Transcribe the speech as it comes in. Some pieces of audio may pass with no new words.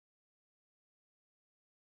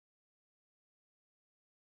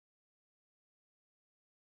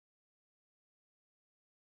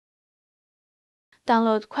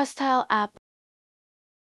Download QuestTile app.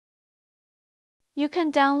 You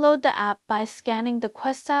can download the app by scanning the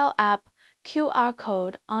QuestTile app QR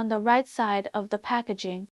code on the right side of the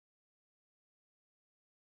packaging,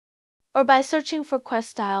 or by searching for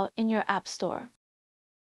QuestTile in your App Store.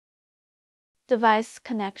 Device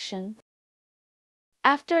connection.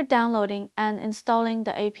 After downloading and installing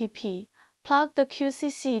the app, plug the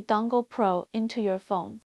QCC Dongle Pro into your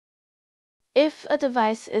phone. If a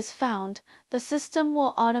device is found, the system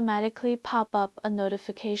will automatically pop up a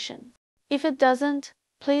notification. If it doesn't,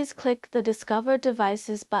 please click the Discover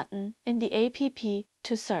Devices button in the app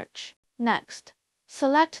to search. Next,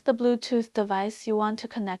 select the Bluetooth device you want to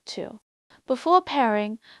connect to. Before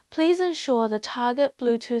pairing, please ensure the target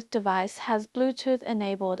Bluetooth device has Bluetooth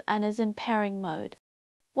enabled and is in pairing mode.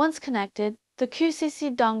 Once connected, the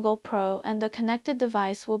QCC Dongle Pro and the connected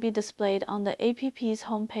device will be displayed on the app's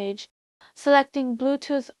homepage. Selecting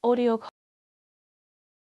Bluetooth audio.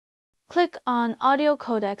 Click on Audio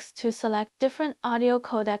Codecs to select different audio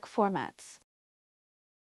codec formats.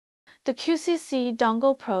 The QCC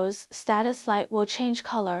Dongle Pro's status light will change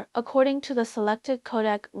color according to the selected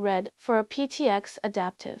codec: red for a PTX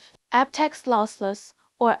adaptive, aptX lossless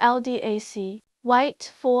or LDAC,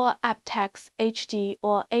 white for aptX HD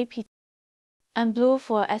or AP, and blue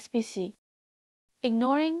for SBC.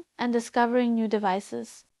 Ignoring and discovering new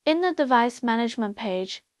devices. In the device management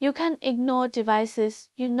page, you can ignore devices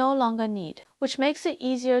you no longer need, which makes it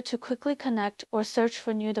easier to quickly connect or search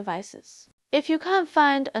for new devices. If you can't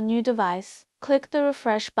find a new device, click the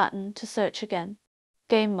refresh button to search again.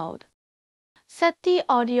 Game mode. Set the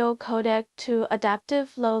audio codec to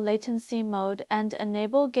adaptive low latency mode and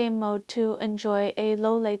enable game mode to enjoy a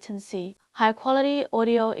low latency, high quality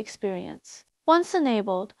audio experience. Once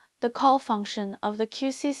enabled, the call function of the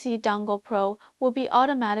QCC Dongle Pro will be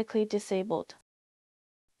automatically disabled.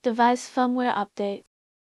 Device firmware update.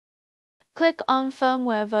 Click on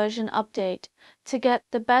Firmware Version Update to get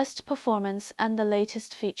the best performance and the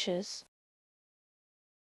latest features.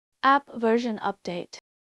 App Version Update.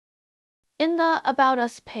 In the About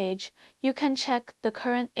Us page, you can check the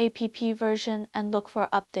current app version and look for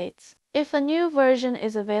updates. If a new version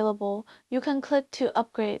is available, you can click to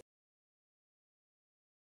upgrade.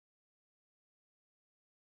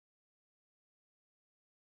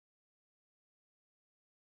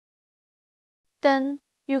 Then,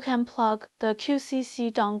 you can plug the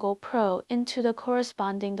QCC Dongle Pro into the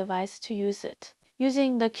corresponding device to use it.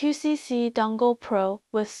 Using the QCC Dongle Pro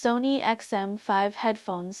with Sony XM5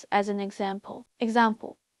 headphones as an example.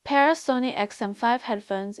 Pair Sony XM5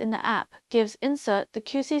 headphones in the app. Insert the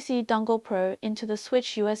QCC Dongle Pro into the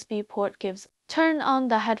switch USB port. Turn on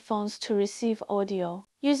the headphones to receive audio.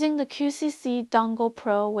 Using the QCC Dongle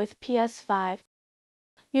Pro with PS5.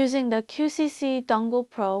 Using the QCC Dongle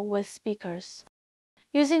Pro with speakers.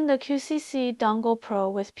 Using the QCC Dongle Pro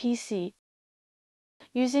with PC.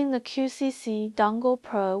 Using the QCC Dongle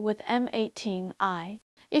Pro with M18i.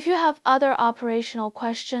 If you have other operational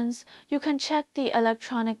questions, you can check the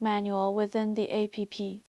electronic manual within the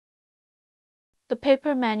app, the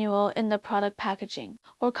paper manual in the product packaging,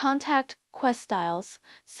 or contact QuestTile's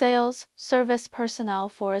sales service personnel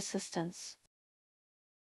for assistance.